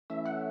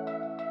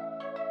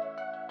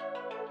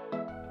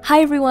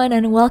Hi everyone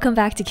and welcome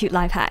back to Cute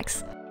Life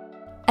Hacks.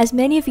 As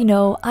many of you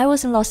know, I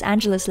was in Los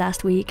Angeles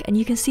last week and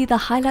you can see the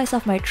highlights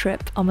of my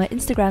trip on my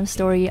Instagram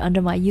story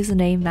under my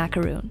username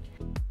Macaroon.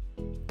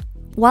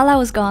 While I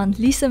was gone,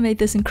 Lisa made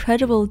this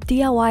incredible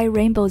DIY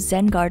rainbow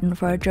ZEN garden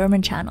for our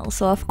German channel,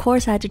 so of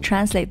course I had to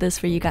translate this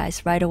for you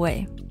guys right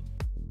away.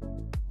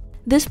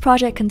 This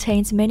project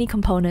contains many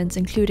components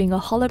including a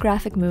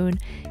holographic moon,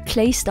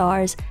 clay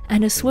stars,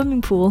 and a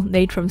swimming pool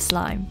made from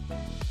slime.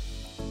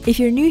 If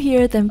you're new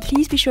here, then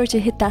please be sure to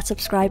hit that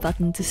subscribe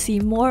button to see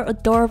more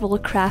adorable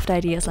craft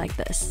ideas like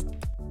this.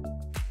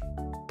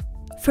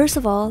 First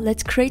of all,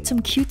 let's create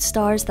some cute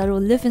stars that will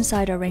live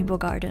inside our rainbow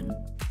garden.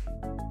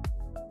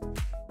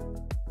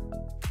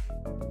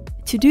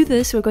 To do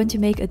this, we're going to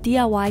make a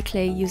DIY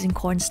clay using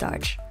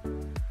cornstarch.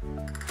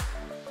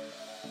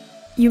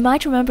 You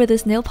might remember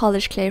this nail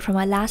polish clay from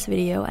my last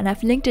video, and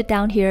I've linked it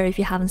down here if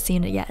you haven't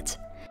seen it yet.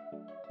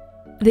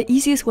 The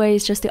easiest way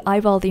is just to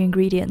eyeball the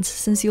ingredients,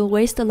 since you'll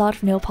waste a lot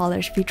of nail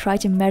polish if you try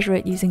to measure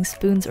it using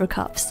spoons or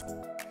cups.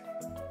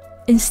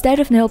 Instead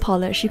of nail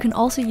polish, you can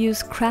also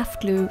use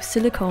craft glue,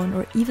 silicone,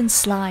 or even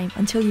slime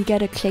until you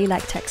get a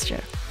clay-like texture.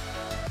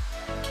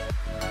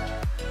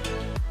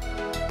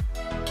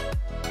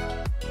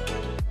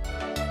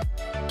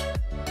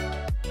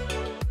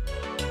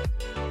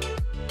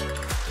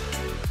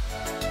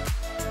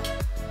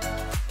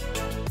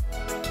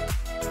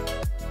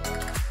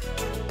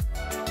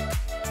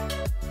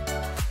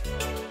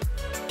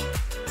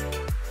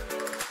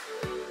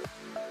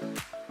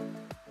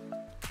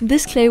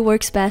 This clay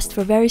works best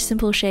for very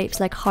simple shapes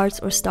like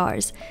hearts or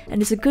stars,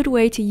 and is a good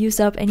way to use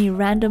up any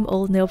random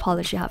old nail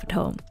polish you have at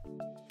home.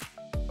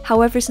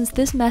 However, since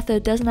this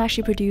method doesn't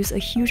actually produce a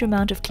huge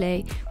amount of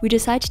clay, we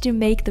decided to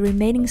make the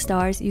remaining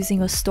stars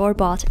using a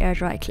store-bought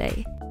air-dry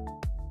clay.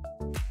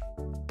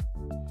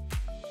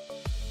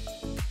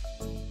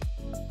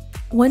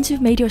 Once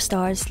you've made your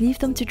stars, leave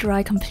them to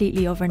dry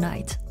completely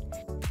overnight.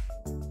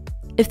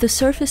 If the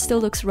surface still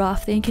looks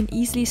rough, then you can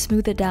easily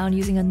smooth it down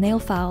using a nail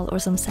file or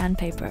some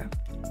sandpaper.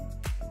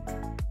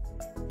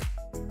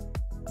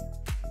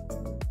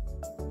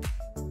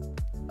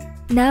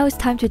 Now it's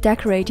time to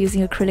decorate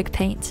using acrylic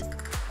paint.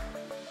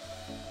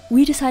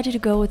 We decided to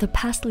go with a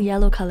pastel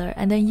yellow color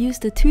and then use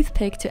the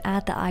toothpick to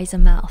add the eyes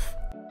and mouth.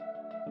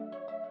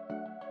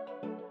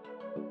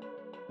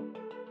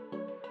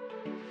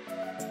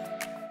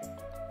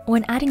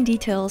 When adding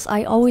details,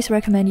 I always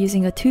recommend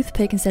using a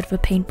toothpick instead of a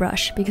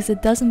paintbrush because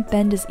it doesn't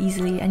bend as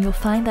easily and you'll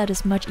find that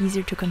it's much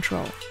easier to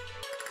control.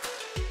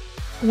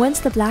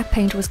 Once the black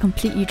paint was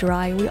completely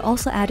dry, we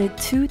also added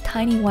 2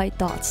 tiny white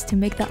dots to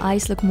make the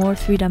eyes look more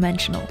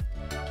three-dimensional.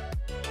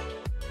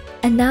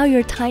 And now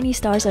your tiny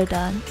stars are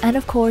done, and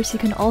of course you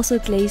can also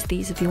glaze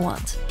these if you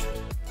want.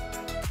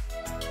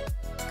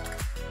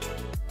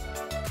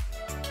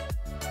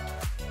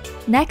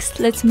 Next,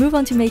 let's move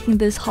on to making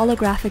this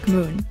holographic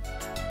moon.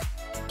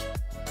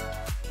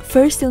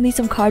 First, you'll need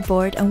some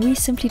cardboard, and we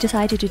simply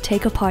decided to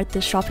take apart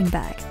this shopping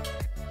bag.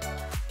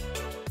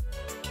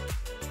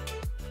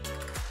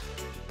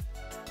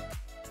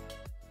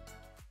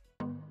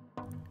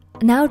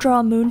 Now draw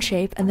a moon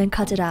shape and then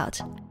cut it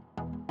out.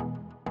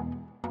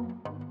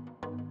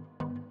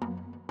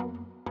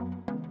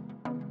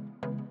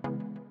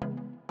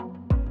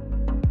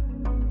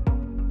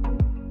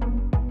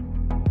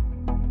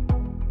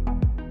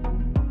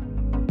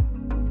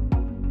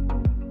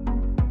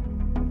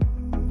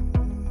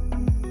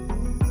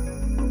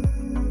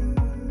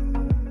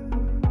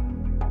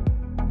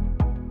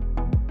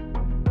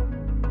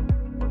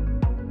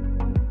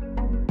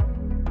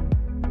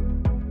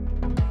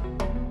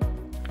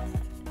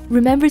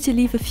 Remember to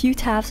leave a few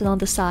tabs along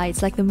the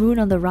sides, like the moon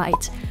on the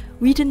right.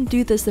 We didn't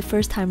do this the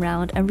first time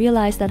round and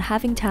realized that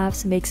having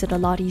tabs makes it a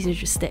lot easier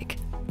to stick.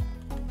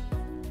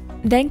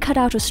 Then cut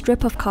out a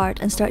strip of card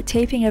and start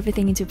taping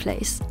everything into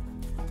place.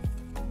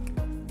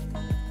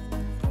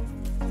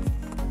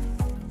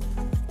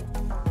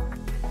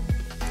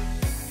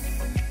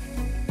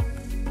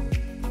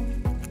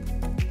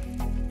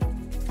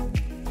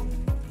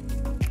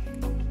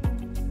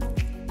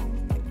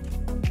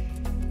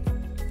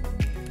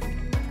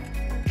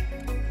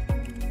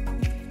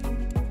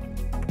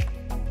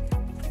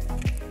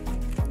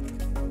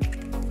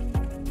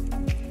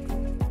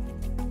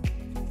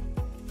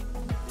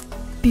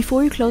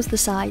 Before you close the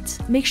sides,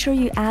 make sure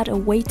you add a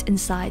weight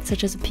inside,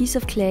 such as a piece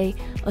of clay,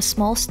 a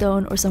small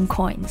stone, or some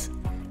coins.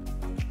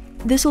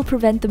 This will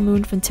prevent the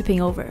moon from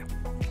tipping over.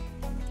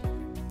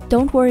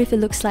 Don't worry if it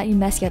looks slightly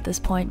messy at this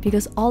point,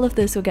 because all of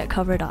this will get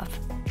covered up.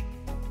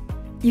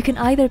 You can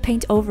either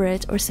paint over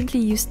it or simply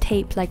use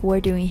tape like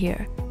we're doing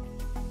here.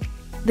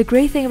 The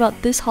great thing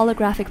about this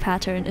holographic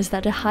pattern is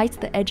that it hides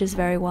the edges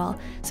very well,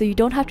 so you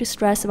don't have to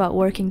stress about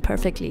working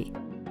perfectly.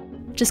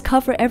 Just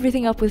cover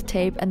everything up with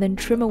tape and then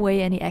trim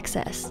away any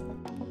excess.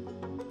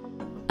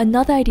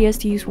 Another idea is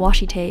to use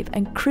washi tape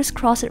and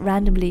crisscross it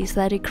randomly so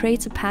that it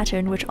creates a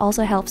pattern which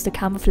also helps to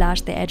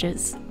camouflage the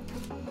edges.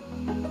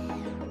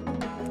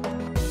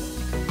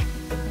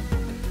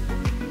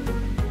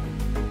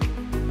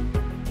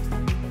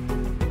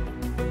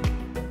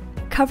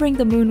 covering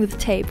the moon with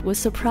tape was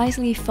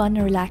surprisingly fun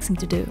and relaxing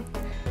to do.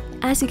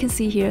 As you can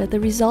see here, the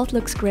result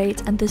looks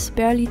great and this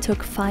barely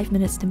took 5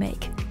 minutes to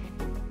make.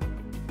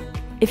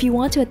 If you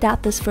want to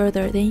adapt this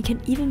further, then you can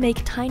even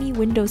make tiny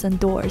windows and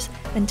doors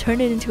and turn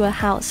it into a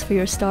house for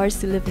your stars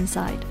to live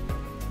inside.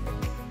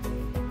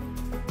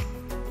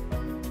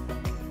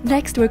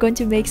 Next, we're going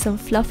to make some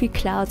fluffy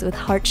clouds with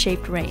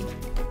heart-shaped rain.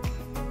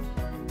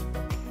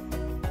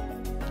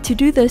 To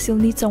do this, you'll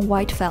need some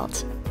white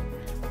felt.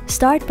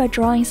 Start by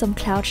drawing some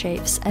cloud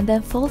shapes and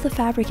then fold the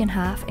fabric in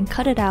half and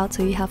cut it out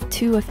so you have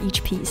 2 of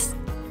each piece.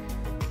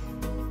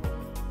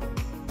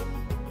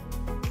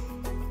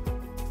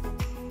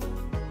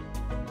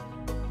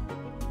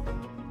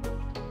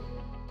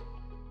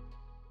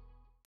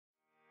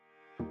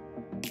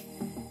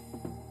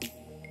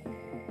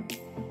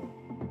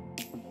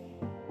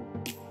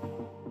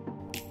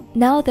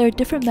 Now there are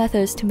different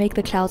methods to make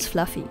the clouds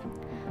fluffy.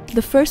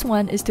 The first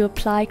one is to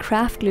apply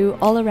craft glue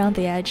all around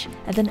the edge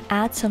and then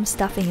add some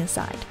stuffing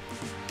inside.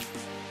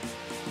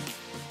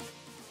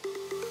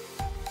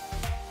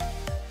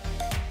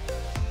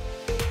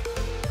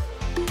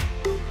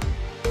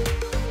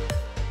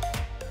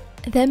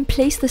 Then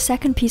place the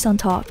second piece on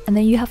top and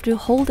then you have to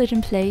hold it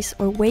in place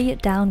or weigh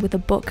it down with a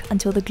book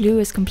until the glue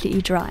is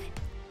completely dry.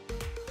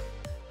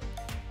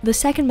 The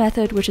second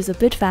method, which is a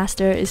bit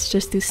faster, is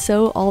just to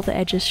sew all the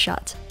edges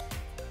shut.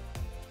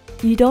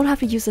 You don't have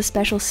to use a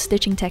special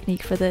stitching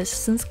technique for this,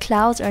 since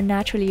clouds are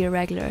naturally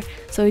irregular,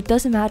 so it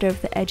doesn't matter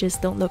if the edges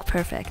don't look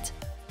perfect.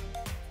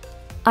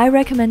 I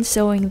recommend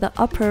sewing the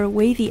upper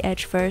wavy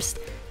edge first,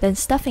 then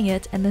stuffing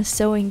it and then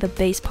sewing the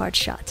base part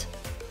shut.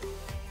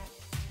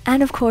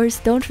 And of course,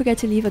 don't forget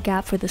to leave a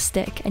gap for the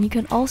stick, and you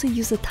can also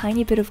use a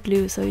tiny bit of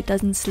glue so it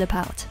doesn't slip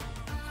out.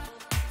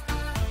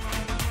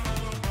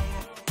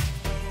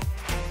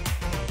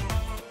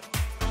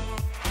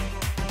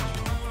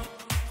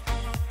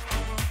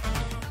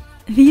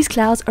 These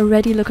clouds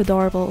already look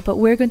adorable, but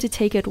we're going to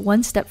take it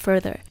one step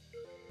further.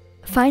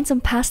 Find some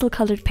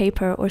pastel-colored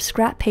paper or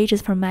scrap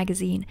pages from a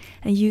magazine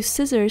and use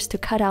scissors to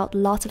cut out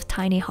lots of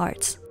tiny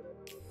hearts.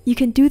 You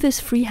can do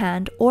this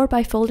freehand or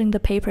by folding the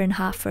paper in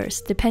half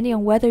first, depending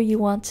on whether you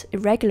want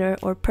irregular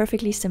or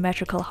perfectly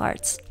symmetrical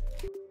hearts.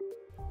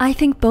 I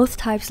think both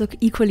types look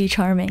equally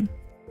charming.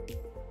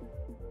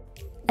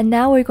 And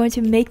now we're going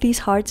to make these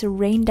hearts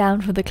rain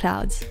down from the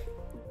clouds.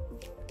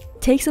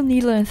 Take some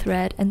needle and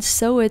thread and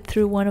sew it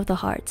through one of the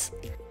hearts.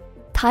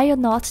 Tie a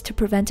knot to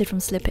prevent it from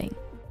slipping.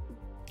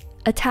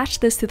 Attach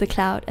this to the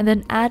cloud and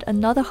then add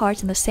another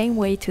heart in the same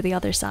way to the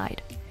other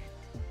side.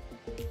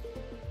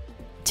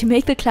 To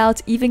make the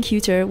clouds even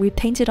cuter, we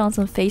painted on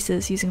some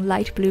faces using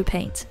light blue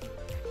paint.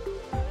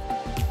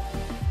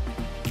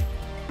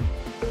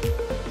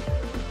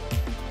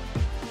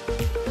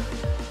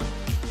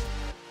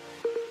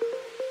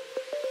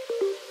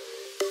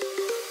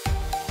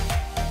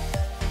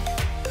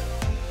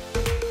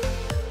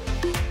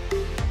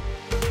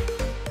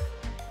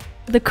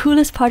 The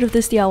coolest part of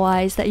this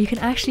DIY is that you can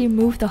actually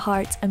move the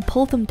hearts and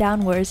pull them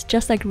downwards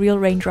just like real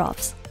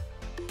raindrops.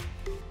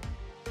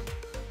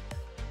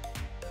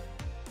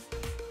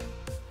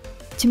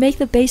 To make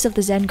the base of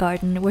the Zen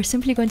garden, we're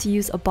simply going to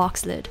use a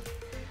box lid.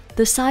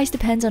 The size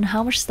depends on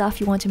how much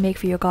stuff you want to make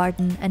for your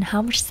garden and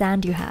how much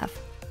sand you have.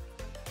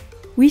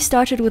 We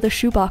started with a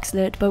shoebox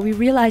lid, but we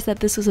realized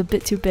that this was a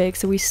bit too big,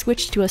 so we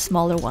switched to a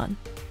smaller one.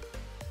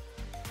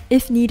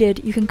 If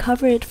needed, you can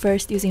cover it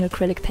first using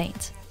acrylic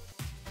paint.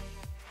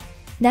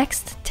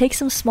 Next, take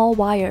some small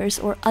wires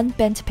or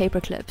unbent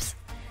paper clips.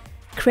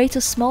 Create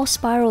a small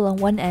spiral on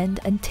one end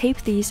and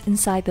tape these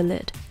inside the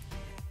lid.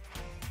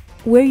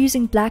 We're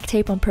using black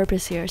tape on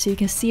purpose here so you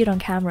can see it on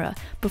camera,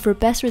 but for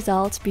best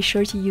results, be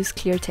sure to use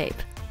clear tape.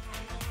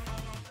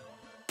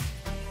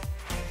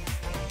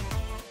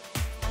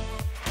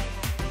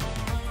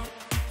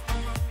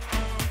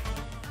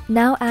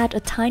 Now add a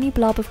tiny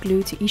blob of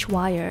glue to each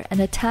wire and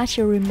attach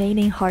your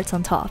remaining hearts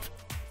on top.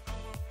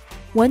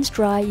 Once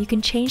dry, you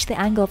can change the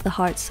angle of the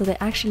hearts so they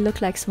actually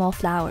look like small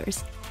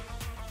flowers.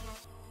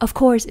 Of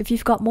course, if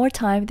you've got more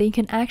time, then you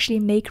can actually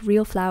make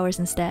real flowers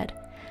instead.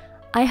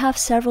 I have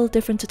several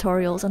different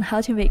tutorials on how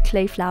to make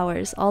clay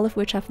flowers, all of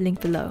which I've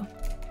linked below.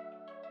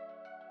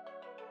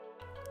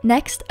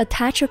 Next,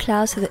 attach your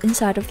clouds to the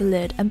inside of the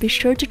lid and be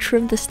sure to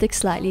trim the sticks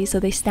slightly so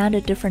they stand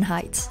at different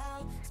heights.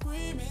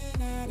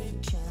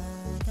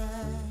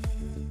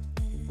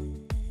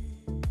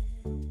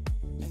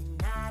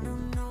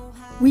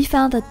 We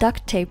found that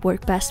duct tape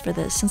worked best for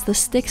this since the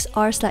sticks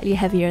are slightly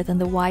heavier than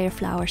the wire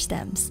flower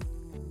stems.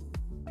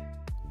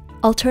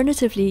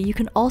 Alternatively, you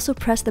can also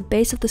press the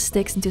base of the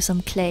sticks into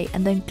some clay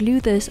and then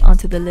glue this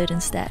onto the lid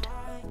instead.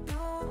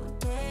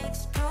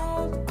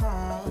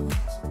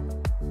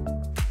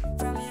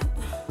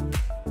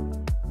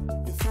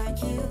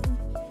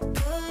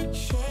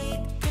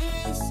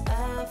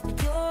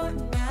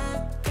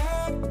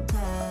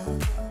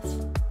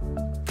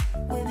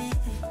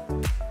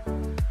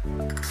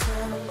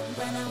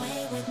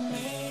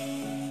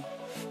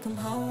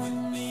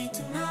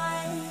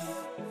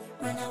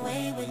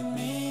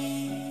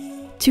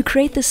 To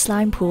create this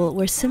slime pool,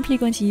 we're simply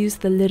going to use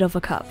the lid of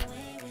a cup.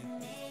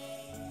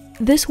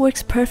 This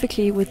works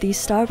perfectly with these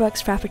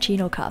Starbucks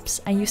Frappuccino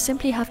cups, and you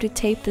simply have to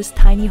tape this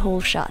tiny hole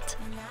shut.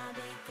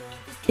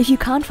 If you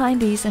can't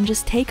find these, then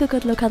just take a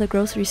good look at the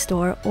grocery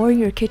store or in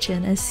your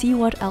kitchen and see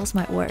what else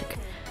might work.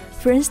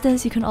 For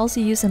instance, you can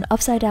also use an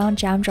upside-down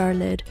jam jar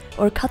lid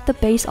or cut the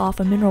base off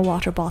a mineral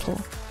water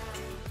bottle.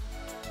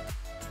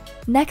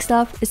 Next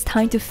up, it's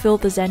time to fill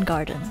the Zen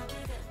garden.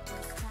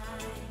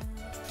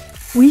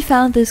 We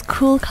found this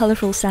cool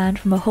colorful sand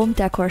from a home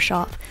decor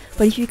shop,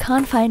 but if you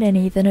can't find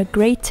any, then a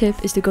great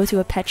tip is to go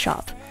to a pet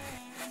shop.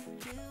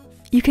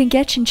 You can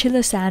get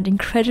chinchilla sand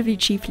incredibly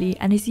cheaply,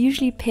 and is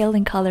usually pale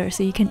in color,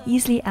 so you can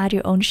easily add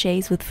your own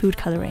shades with food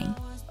coloring.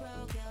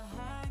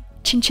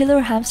 Chinchilla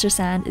or hamster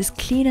sand is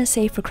clean and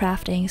safe for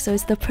crafting, so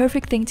it's the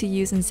perfect thing to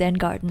use in Zen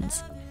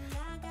gardens.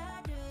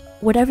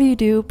 Whatever you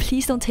do,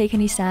 please don't take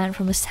any sand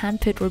from a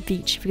sandpit or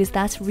beach, because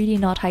that's really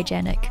not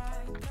hygienic.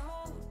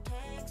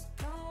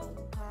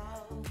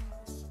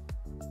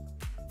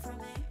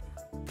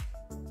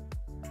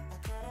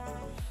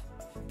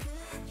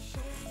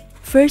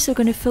 First, we're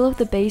going to fill up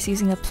the base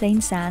using a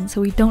plain sand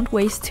so we don't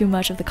waste too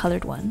much of the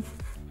colored one.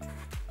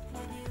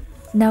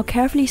 Now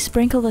carefully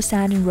sprinkle the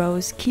sand in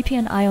rows, keeping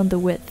an eye on the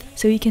width,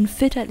 so you can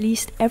fit at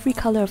least every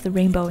color of the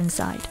rainbow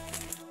inside.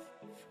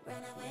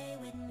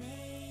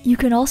 You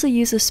can also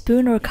use a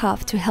spoon or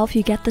cup to help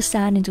you get the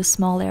sand into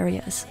small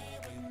areas.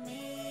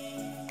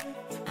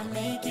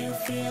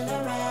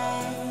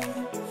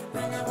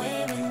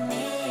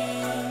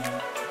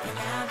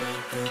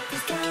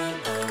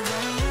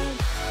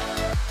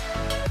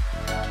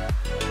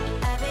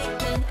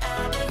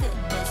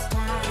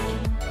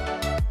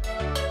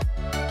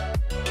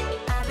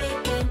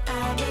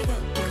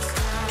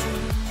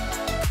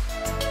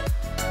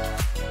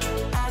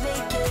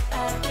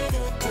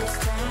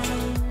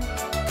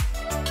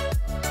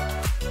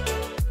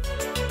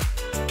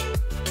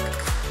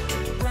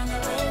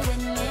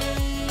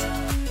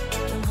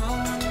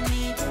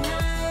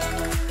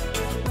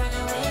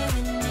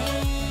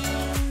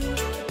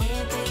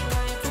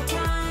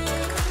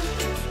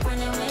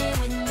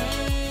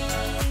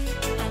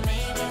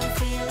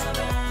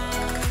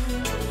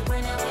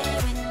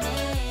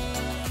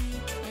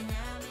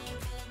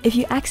 If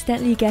you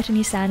accidentally get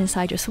any sand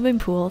inside your swimming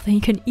pool, then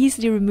you can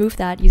easily remove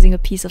that using a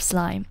piece of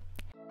slime.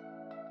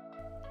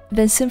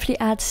 Then simply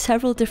add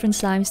several different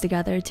slimes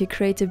together to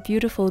create a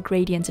beautiful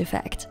gradient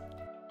effect.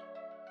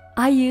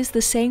 I used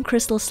the same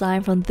crystal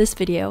slime from this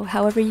video,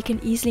 however you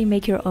can easily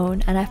make your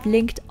own, and I've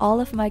linked all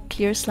of my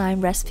clear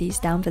slime recipes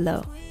down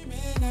below.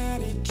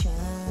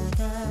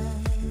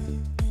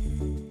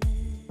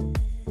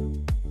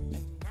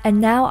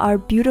 And now our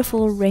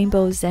beautiful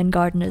rainbow Zen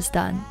garden is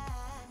done.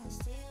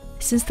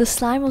 Since the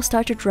slime will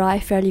start to dry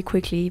fairly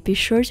quickly, be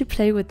sure to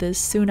play with this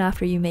soon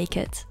after you make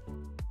it.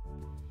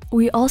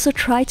 We also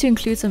tried to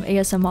include some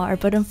ASMR,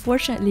 but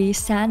unfortunately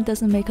sand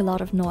doesn't make a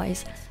lot of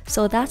noise,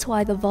 so that's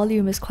why the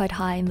volume is quite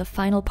high in the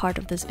final part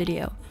of this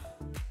video.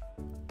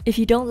 If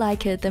you don't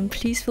like it, then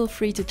please feel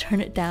free to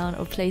turn it down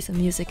or play some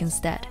music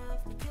instead.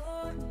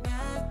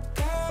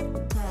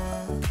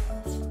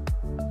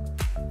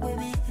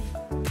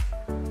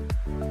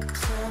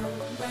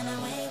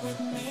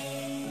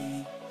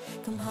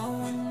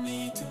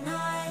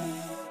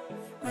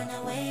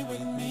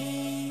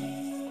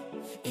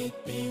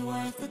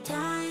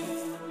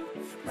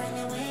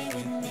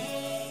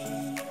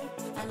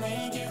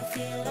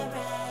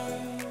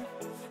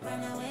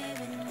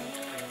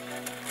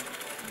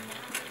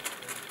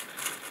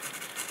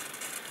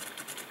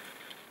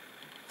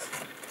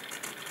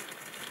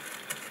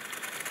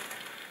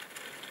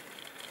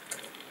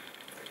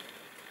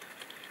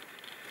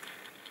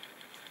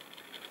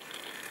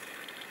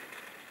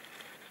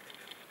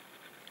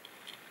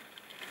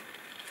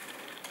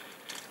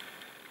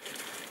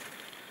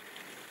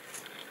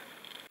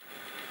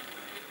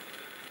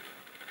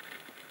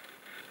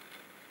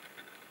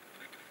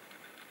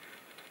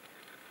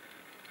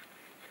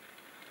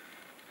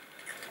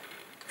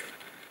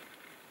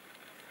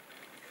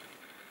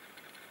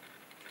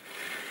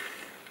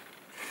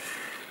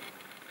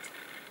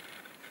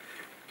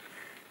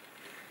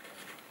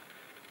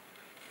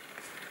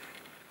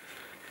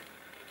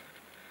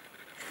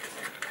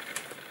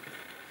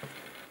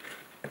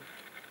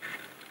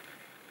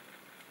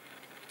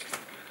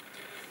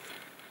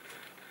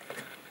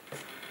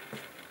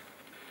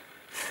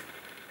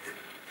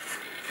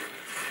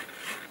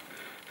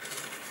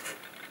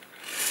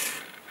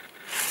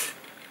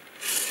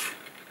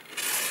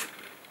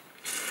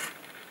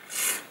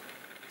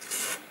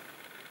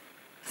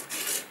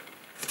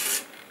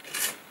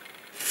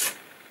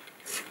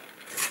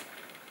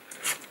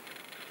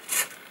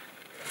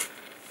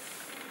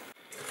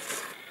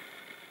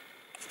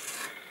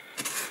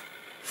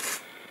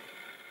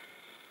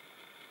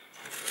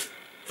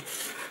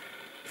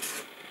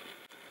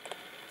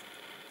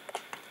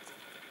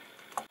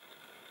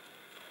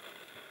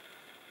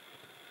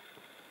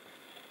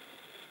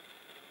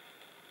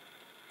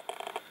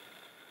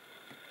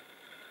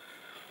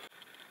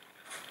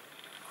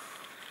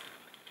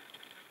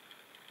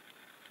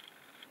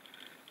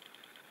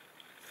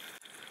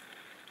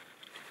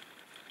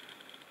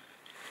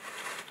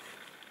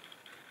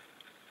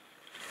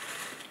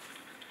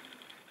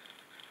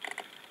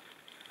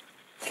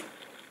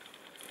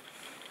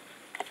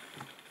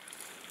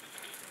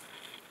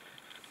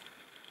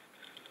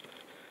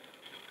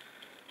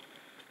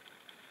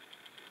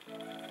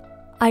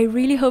 I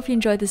really hope you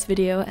enjoyed this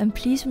video, and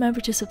please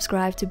remember to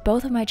subscribe to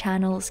both of my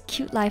channels,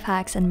 Cute Life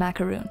Hacks and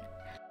Macaroon.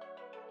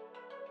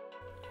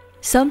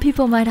 Some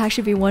people might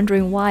actually be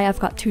wondering why I've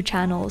got 2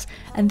 channels,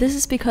 and this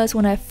is because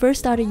when I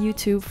first started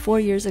YouTube 4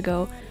 years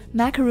ago,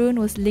 Macaroon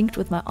was linked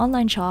with my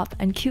online shop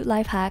and Cute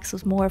Life Hacks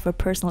was more of a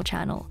personal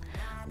channel.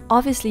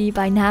 Obviously,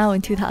 by now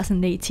in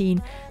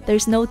 2018,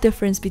 there's no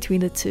difference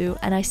between the two,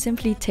 and I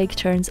simply take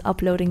turns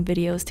uploading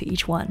videos to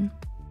each one.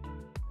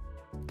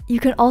 You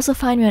can also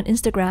find me on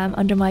Instagram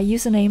under my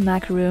username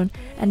Macaroon,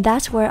 and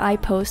that's where I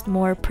post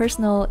more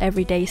personal,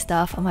 everyday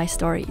stuff on my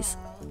stories.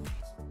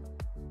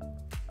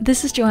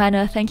 This is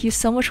Joanna, thank you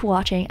so much for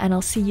watching, and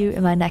I'll see you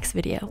in my next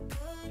video.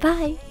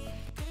 Bye!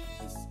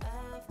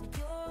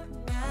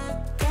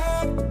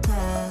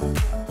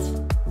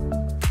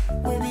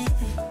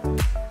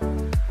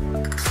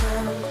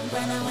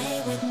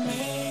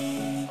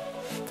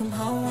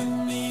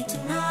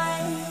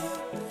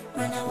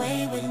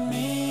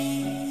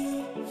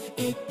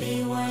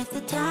 The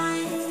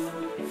time,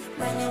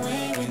 run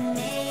away with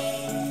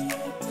me.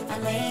 I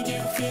made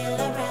you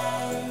feel alright.